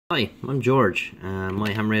Hi, I'm George.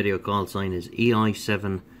 My ham radio call sign is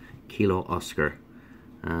EI7 Kilo Oscar,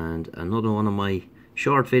 and another one of my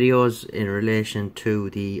short videos in relation to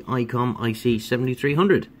the Icom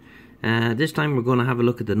IC-7300. This time we're going to have a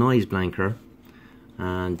look at the noise blanker,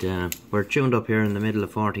 and we're tuned up here in the middle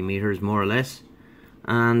of 40 meters more or less,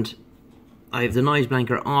 and I have the noise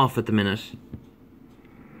blanker off at the minute.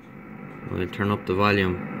 We'll turn up the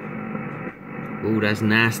volume. Ooh, that's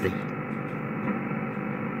nasty.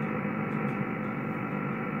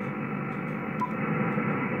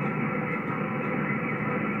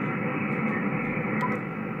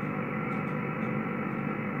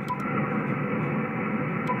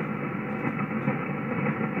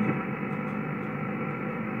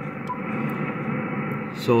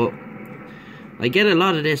 So I get a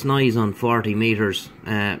lot of this noise on 40 meters,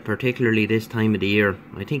 particularly this time of the year.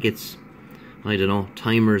 I think it's, I don't know,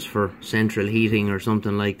 timers for central heating or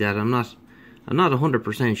something like that. I'm not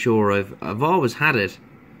 100% sure. I've always had it,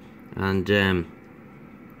 and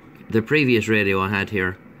the previous radio I had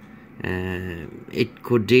here, it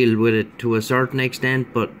could deal with it to a certain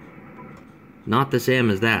extent, but not the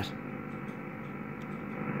same as that.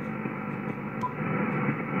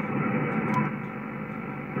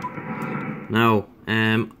 Now,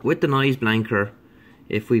 with the noise blanker,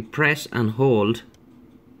 if we press and hold,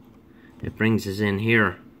 it brings us in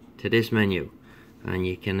here to this menu, and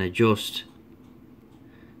you can adjust.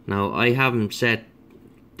 Now, I haven't set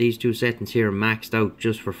these two settings here maxed out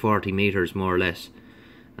just for 40 meters more or less,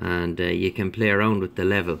 and you can play around with the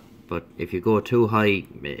level, but if you go too high,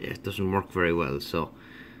 it doesn't work very well. So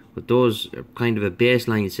with those, kind of a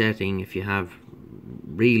baseline setting, if you have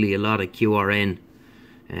really a lot of QRN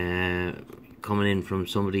coming in from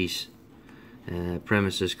somebody's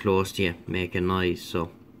premises close to you making noise,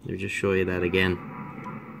 so I'll just show you that again.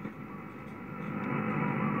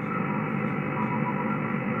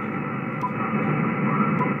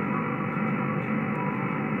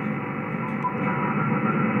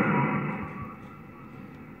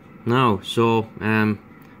 Now, so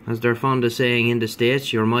as they're fond of saying in the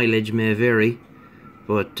States, your mileage may vary,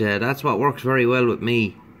 but that's what works very well with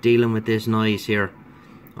me dealing with this noise here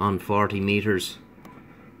on 40 meters,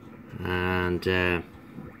 and you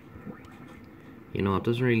know, it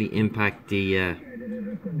doesn't really impact the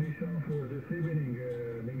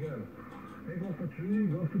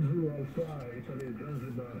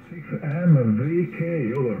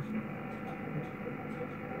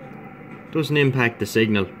doesn't impact the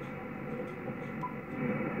signal,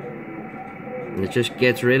 and it just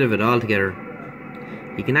gets rid of it altogether.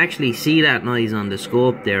 You can actually see that noise on the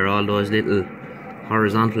scope there, all those little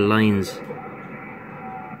horizontal lines.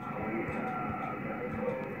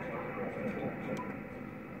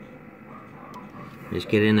 Just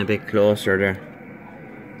get in a bit closer there.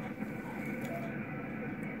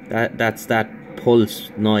 That's that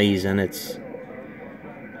pulse noise, and it's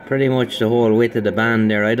pretty much the whole width of the band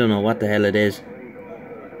there. I don't know what the hell it is.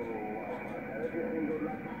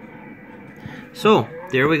 So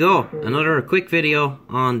there we go, another quick video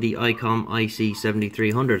on the Icom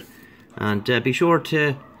IC-7300. And be sure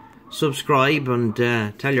to subscribe, and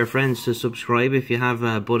tell your friends to subscribe if you have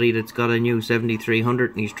a buddy that's got a new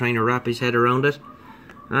 7300 and he's trying to wrap his head around it.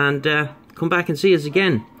 And come back and see us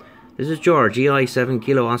again. This is George, EI7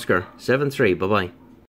 Kilo Oscar 73. Bye bye.